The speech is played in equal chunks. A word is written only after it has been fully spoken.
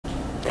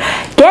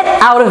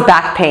out of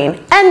back pain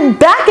and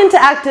back into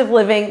active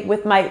living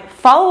with my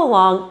follow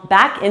along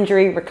back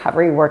injury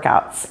recovery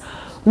workouts.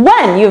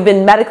 When you've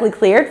been medically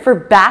cleared for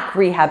back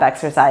rehab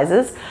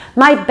exercises,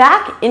 my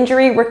back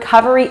injury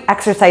recovery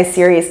exercise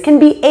series can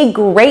be a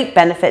great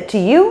benefit to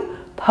you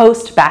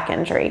post back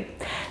injury.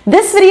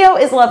 This video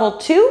is level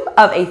 2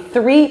 of a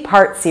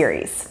 3-part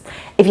series.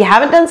 If you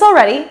haven't done so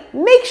already,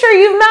 make sure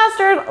you've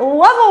mastered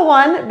level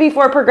 1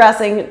 before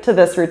progressing to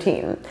this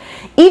routine.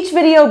 Each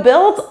video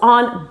builds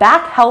on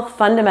back health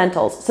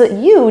fundamentals so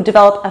that you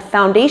develop a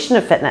foundation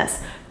of fitness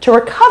to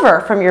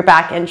recover from your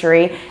back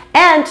injury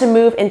and to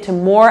move into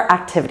more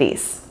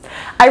activities.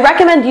 I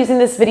recommend using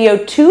this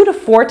video 2 to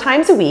 4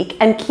 times a week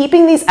and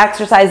keeping these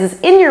exercises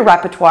in your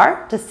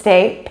repertoire to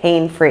stay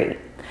pain-free.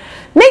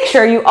 Make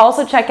sure you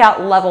also check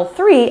out level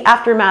 3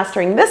 after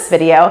mastering this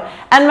video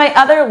and my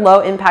other low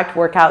impact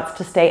workouts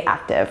to stay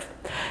active.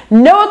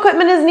 No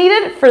equipment is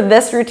needed for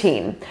this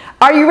routine.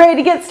 Are you ready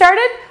to get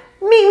started?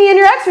 Meet me in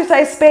your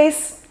exercise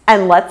space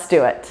and let's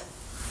do it.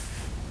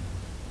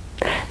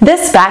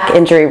 This back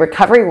injury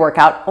recovery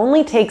workout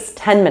only takes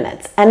 10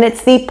 minutes and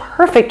it's the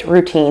perfect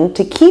routine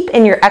to keep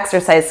in your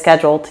exercise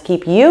schedule to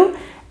keep you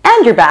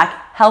and your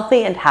back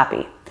healthy and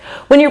happy.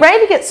 When you're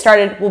ready to get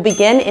started, we'll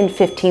begin in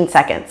 15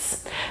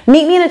 seconds.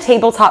 Meet me in a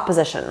tabletop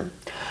position.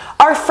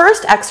 Our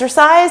first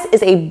exercise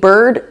is a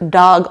bird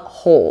dog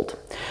hold.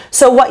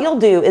 So what you'll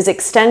do is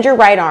extend your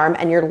right arm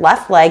and your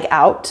left leg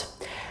out,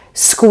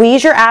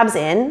 squeeze your abs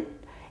in,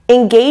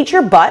 engage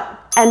your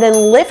butt, and then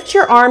lift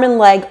your arm and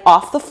leg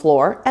off the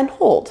floor and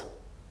hold.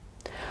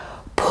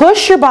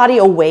 Push your body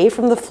away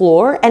from the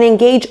floor and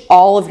engage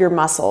all of your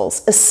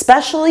muscles,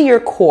 especially your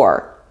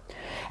core.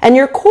 And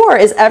your core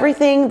is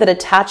everything that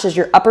attaches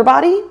your upper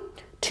body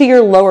to your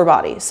lower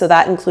body. So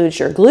that includes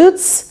your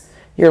glutes,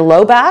 your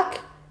low back,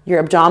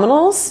 your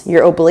abdominals,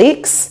 your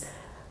obliques.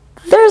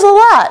 There's a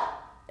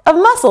lot of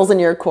muscles in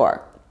your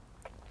core.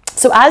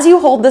 So as you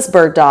hold this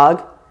bird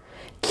dog,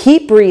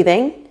 keep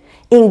breathing,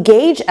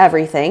 engage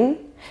everything,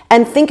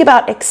 and think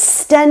about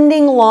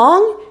extending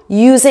long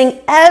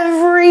using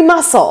every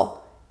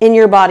muscle in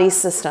your body's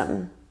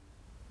system.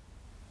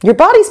 Your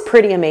body's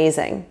pretty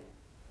amazing.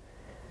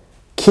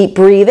 Keep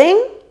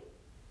breathing.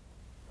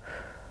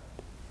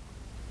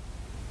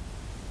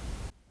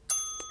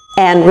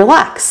 And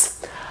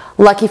relax.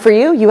 Lucky for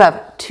you, you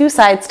have 2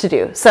 sides to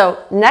do.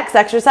 So next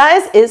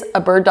exercise is a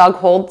bird dog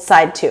hold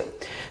side 2.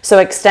 So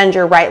extend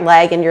your right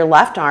leg and your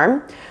left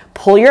arm,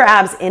 pull your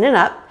abs in and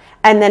up,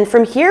 and then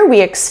from here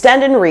we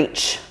extend and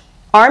reach,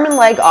 arm and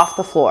leg off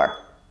the floor.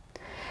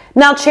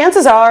 Now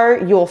chances are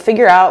you'll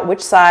figure out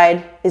which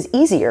side is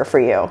easier for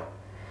you.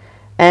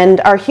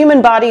 And our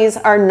human bodies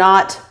are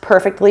not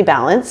perfectly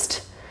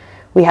balanced.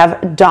 We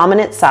have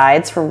dominant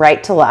sides from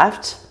right to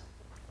left.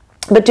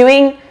 But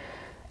doing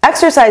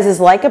exercises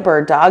like a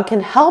bird dog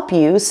can help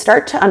you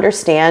start to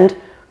understand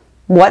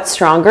what's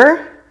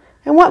stronger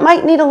and what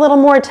might need a little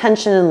more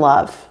attention and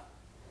love.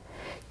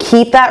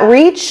 Keep that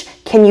reach.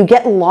 Can you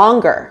get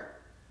longer?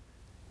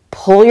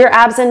 Pull your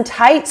abs in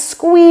tight,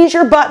 squeeze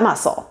your butt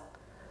muscle.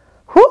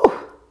 Whew.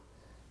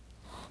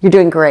 You're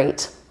doing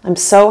great. I'm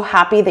so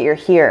happy that you're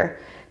here,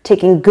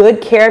 taking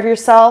good care of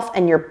yourself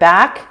and your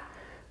back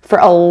for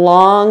a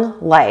long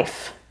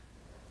life.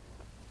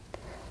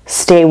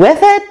 Stay with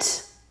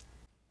it.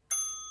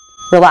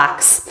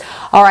 Relax.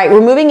 All right,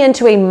 we're moving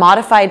into a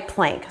modified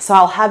plank. So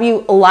I'll have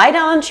you lie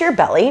down onto your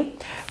belly,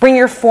 bring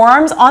your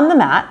forearms on the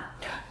mat,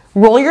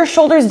 roll your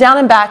shoulders down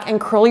and back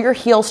and curl your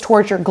heels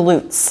towards your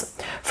glutes.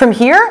 From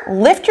here,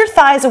 lift your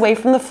thighs away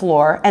from the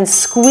floor and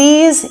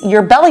squeeze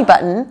your belly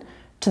button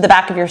to the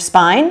back of your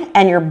spine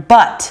and your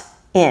butt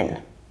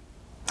in.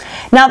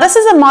 Now this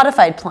is a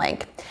modified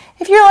plank.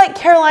 If you're like,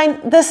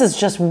 Caroline, this is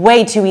just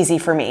way too easy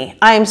for me.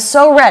 I am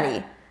so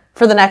ready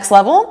for the next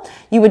level.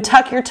 You would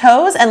tuck your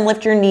toes and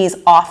lift your knees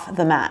off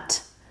the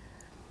mat.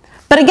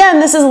 But again,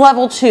 this is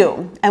level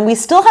 2 and we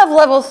still have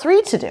level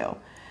 3 to do.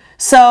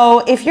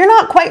 So if you're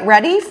not quite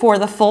ready for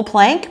the full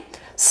plank,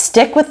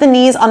 stick with the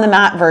knees on the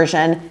mat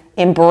version,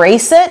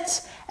 embrace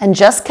it, and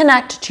just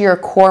connect to your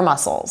core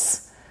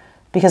muscles.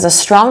 Because a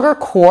stronger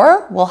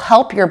core will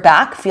help your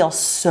back feel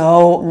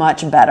so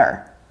much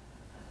better.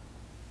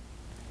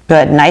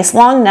 Good, nice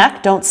long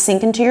neck, don't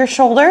sink into your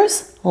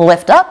shoulders,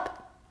 lift up.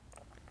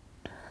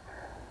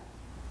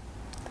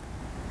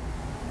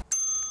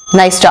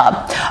 Nice job.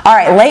 All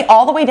right, lay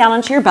all the way down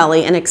onto your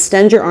belly and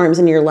extend your arms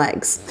and your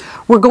legs.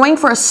 We're going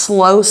for a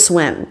slow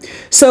swim.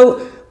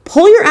 So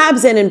pull your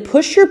abs in and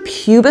push your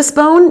pubis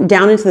bone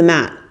down into the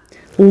mat.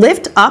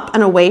 Lift up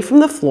and away from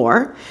the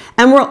floor,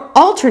 and we'll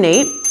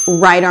alternate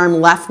right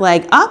arm, left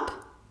leg up,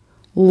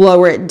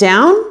 lower it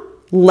down,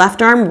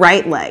 left arm,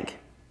 right leg,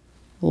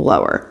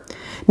 lower.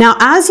 Now,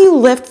 as you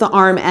lift the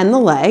arm and the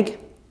leg,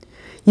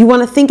 you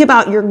want to think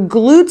about your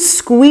glutes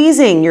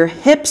squeezing, your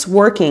hips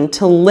working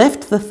to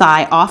lift the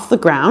thigh off the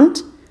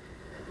ground.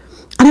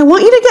 And I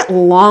want you to get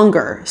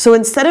longer. So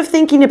instead of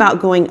thinking about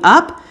going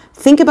up,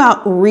 think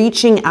about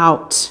reaching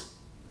out.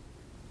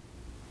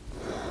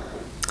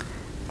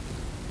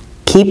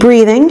 Keep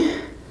breathing.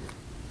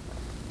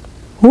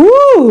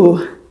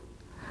 Woo!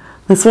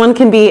 This one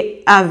can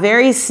be a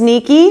very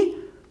sneaky,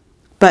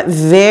 but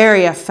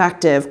very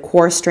effective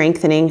core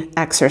strengthening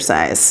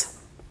exercise.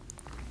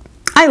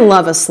 I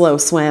love a slow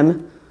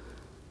swim.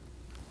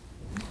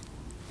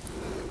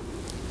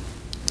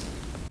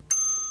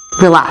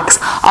 Relax.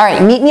 All right,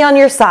 meet me on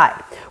your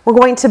side. We're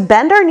going to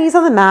bend our knees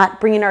on the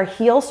mat, bringing our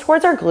heels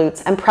towards our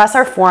glutes and press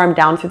our forearm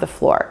down through the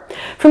floor.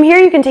 From here,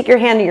 you can take your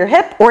hand to your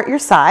hip or at your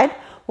side.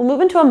 We'll move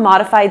into a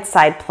modified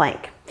side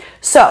plank.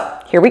 So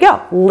here we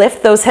go.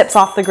 Lift those hips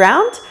off the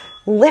ground,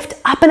 lift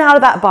up and out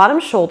of that bottom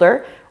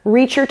shoulder,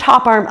 reach your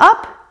top arm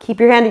up, keep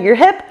your hand at your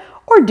hip,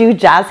 or do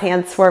jazz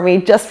hands for me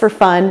just for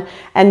fun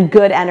and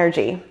good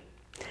energy.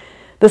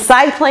 The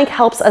side plank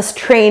helps us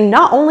train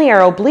not only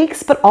our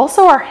obliques, but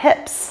also our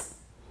hips.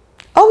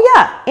 Oh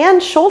yeah,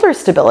 and shoulder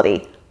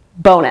stability.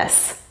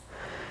 Bonus.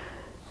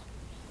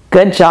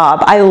 Good job.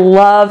 I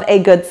love a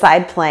good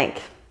side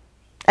plank.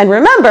 And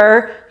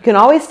remember, you can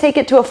always take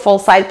it to a full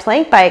side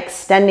plank by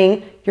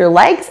extending your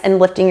legs and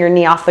lifting your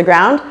knee off the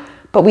ground,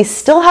 but we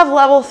still have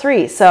level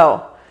 3,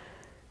 so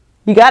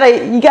you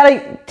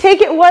gotta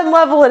take it one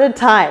level at a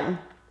time.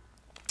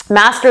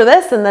 Master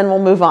this and then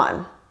we'll move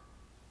on.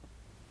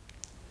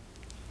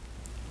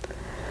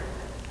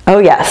 Oh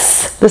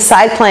yes, the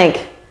side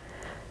plank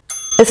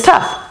is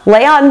tough.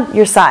 Lay on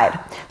your side.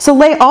 So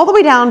lay all the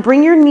way down,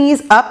 bring your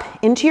knees up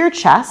into your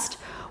chest.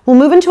 We'll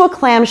move into a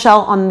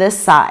clamshell on this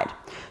side.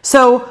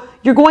 So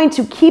you're going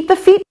to keep the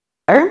feet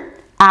together.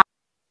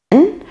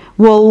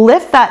 We'll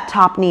lift that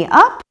top knee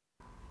up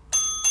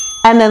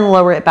and then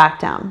lower it back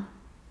down.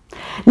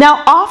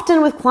 Now,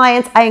 often with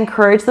clients, I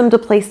encourage them to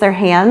place their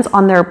hands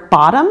on their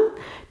bottom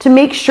to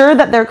make sure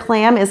that their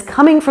clam is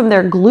coming from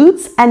their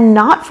glutes and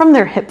not from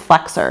their hip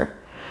flexor.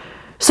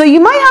 So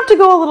you might have to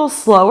go a little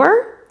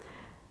slower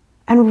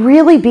and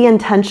really be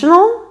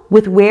intentional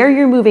with where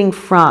you're moving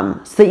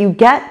from so that you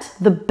get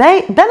the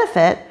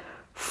benefit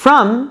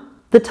from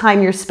the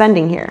time you're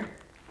spending here.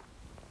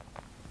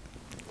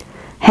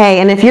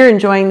 Hey, and if you're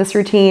enjoying this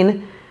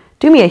routine,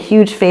 do me a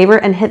huge favor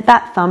and hit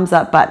that thumbs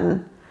up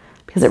button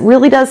because it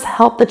really does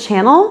help the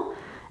channel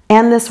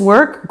and this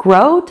work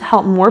grow to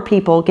help more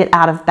people get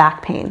out of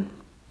back pain.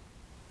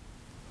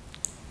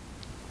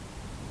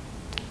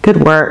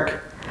 Good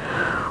work.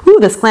 Ooh,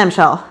 this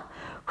clamshell.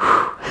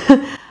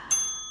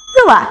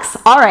 Relax.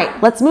 All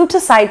right, let's move to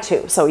side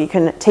 2. So you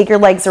can take your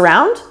legs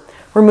around.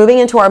 We're moving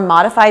into our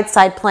modified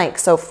side plank.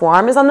 So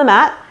forearm is on the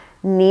mat,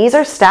 knees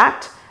are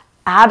stacked,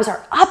 abs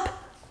are up,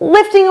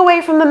 lifting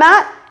away from the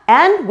mat,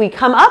 and we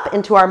come up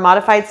into our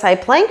modified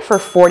side plank for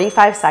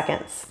 45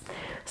 seconds.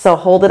 So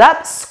hold it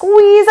up,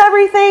 squeeze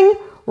everything,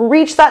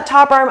 reach that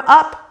top arm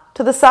up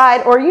to the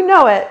side, or you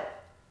know it.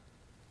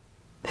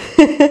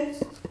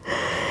 It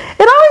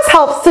always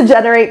helps to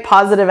generate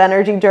positive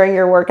energy during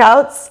your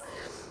workouts,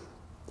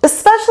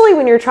 especially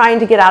when you're trying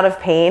to get out of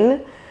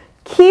pain.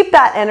 Keep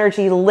that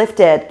energy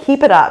lifted,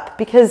 keep it up,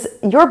 because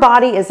your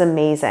body is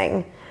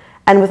amazing.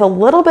 And with a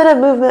little bit of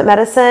movement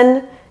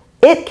medicine,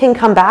 it can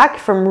come back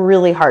from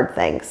really hard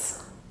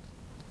things.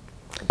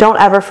 Don't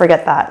ever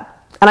forget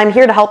that. And I'm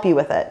here to help you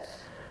with it.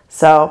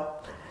 So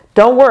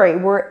don't worry,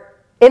 we're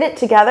in it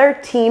together,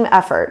 team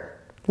effort.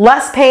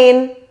 Less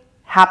pain,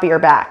 happier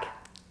back.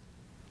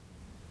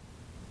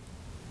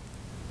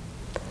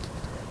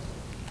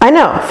 I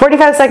know,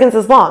 45 seconds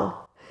is long.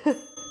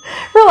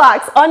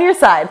 Relax, on your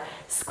side.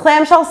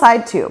 Clamshell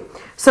side 2.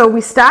 So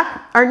we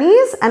stack our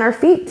knees and our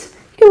feet.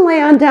 You can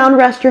lay on down,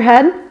 rest your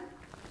head.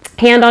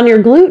 Hand on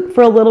your glute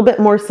for a little bit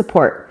more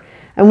support.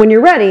 And when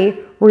you're ready,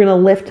 we're gonna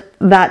lift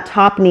that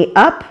top knee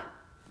up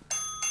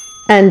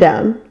and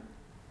down.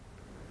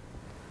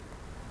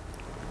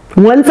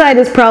 One side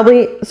is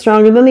probably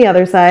stronger than the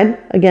other side.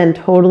 Again,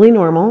 totally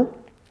normal.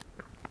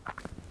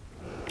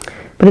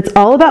 But it's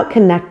all about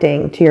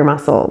connecting to your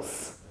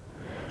muscles.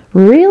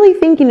 Really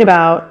thinking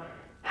about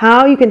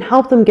how you can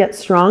help them get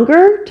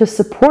stronger to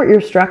support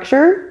your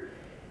structure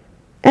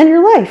and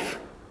your life.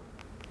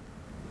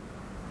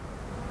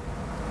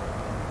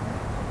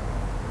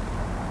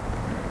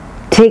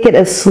 Take it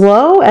as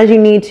slow as you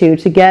need to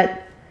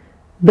get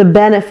the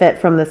benefit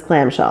from this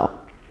clamshell.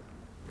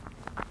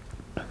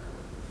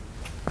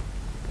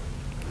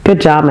 Good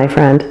job, my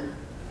friend.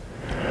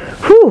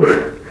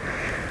 Whew.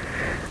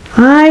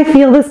 I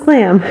feel this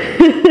clam.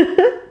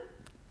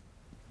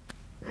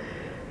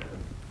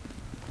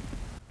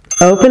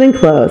 Open and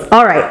close.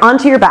 All right,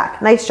 onto your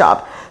back. Nice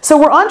job. So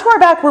we're onto our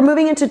back. We're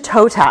moving into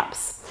toe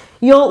taps.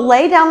 You'll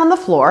lay down on the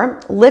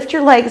floor, lift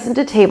your legs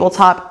into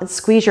tabletop, and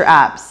squeeze your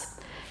abs.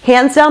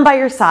 Hands down by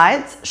your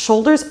sides,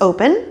 shoulders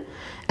open,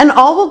 and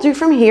all we'll do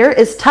from here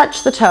is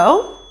touch the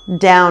toe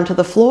down to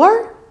the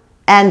floor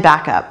and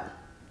back up.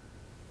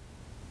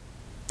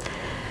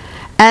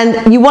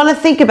 And you want to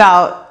think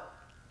about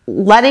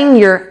letting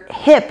your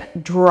hip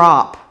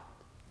drop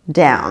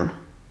down.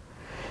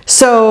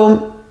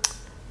 So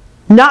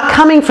not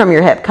coming from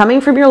your hip,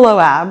 coming from your low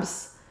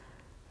abs,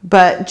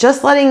 but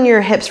just letting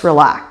your hips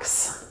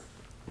relax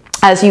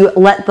as you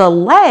let the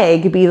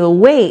leg be the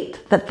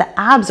weight that the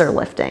abs are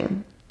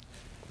lifting.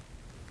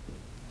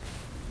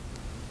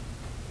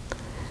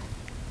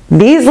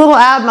 These little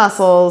ab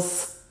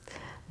muscles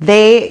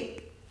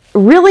They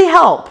really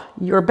help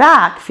your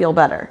back feel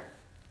better.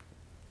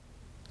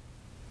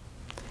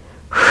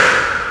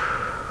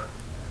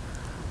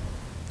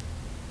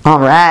 All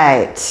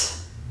right.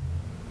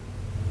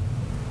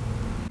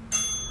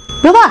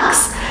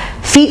 Relax.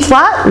 Feet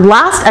flat,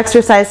 last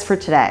exercise for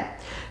today.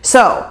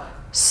 So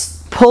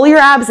pull your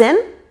abs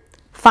in,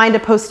 find a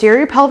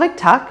posterior pelvic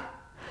tuck,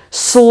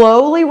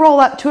 slowly roll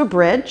up to a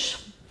bridge,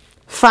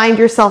 find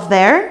yourself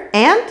there,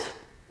 and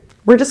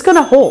we're just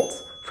gonna hold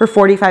for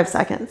 45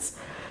 seconds.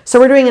 So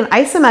we're doing an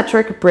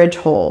isometric bridge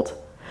hold.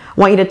 I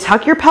want you to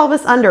tuck your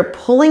pelvis under,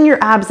 pulling your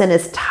abs in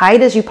as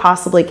tight as you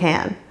possibly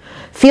can.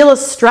 Feel a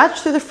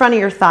stretch through the front of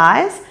your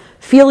thighs.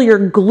 Feel your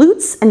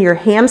glutes and your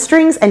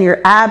hamstrings and your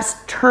abs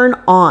turn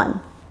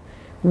on.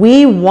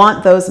 We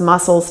want those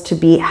muscles to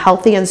be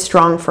healthy and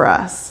strong for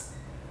us.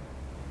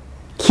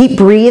 Keep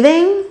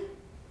breathing.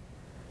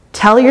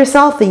 Tell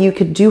yourself that you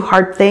could do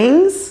hard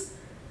things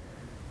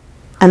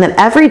and that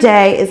every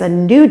day is a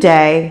new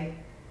day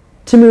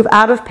to move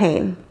out of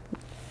pain.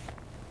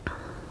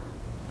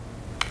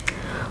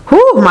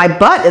 Whew, my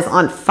butt is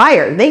on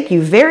fire. Thank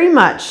you very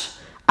much.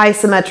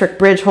 Isometric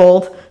bridge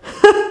hold.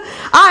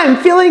 I'm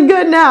feeling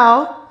good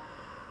now.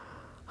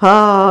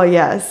 Oh,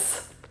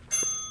 yes.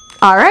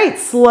 All right,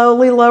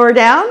 slowly lower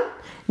down,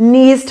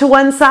 knees to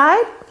one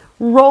side,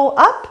 roll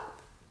up.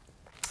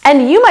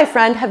 And you, my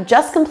friend, have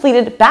just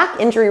completed back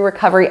injury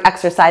recovery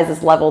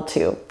exercises level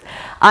 2.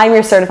 I'm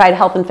your certified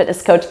health and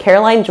fitness coach,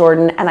 Caroline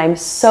Jordan, and I'm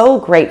so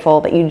grateful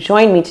that you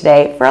joined me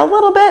today for a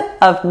little bit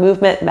of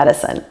movement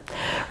medicine.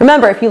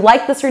 Remember, if you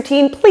like this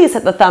routine, please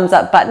hit the thumbs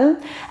up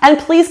button, and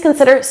please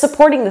consider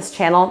supporting this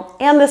channel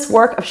and this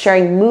work of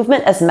sharing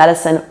movement as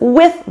medicine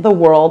with the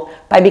world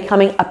by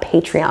becoming a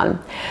Patreon.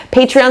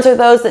 Patreons are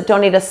those that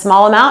donate a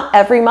small amount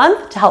every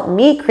month to help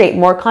me create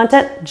more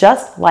content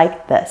just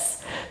like this.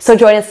 So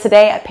join us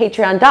today at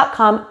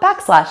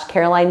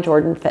patreon.com/Caroline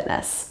Jordan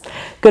Fitness.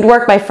 Good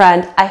work, my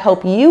friend. I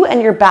hope you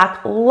and your back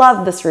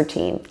love this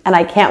routine, and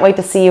I can't wait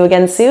to see you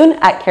again soon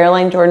at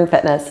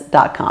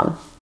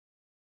CarolineJordanFitness.com.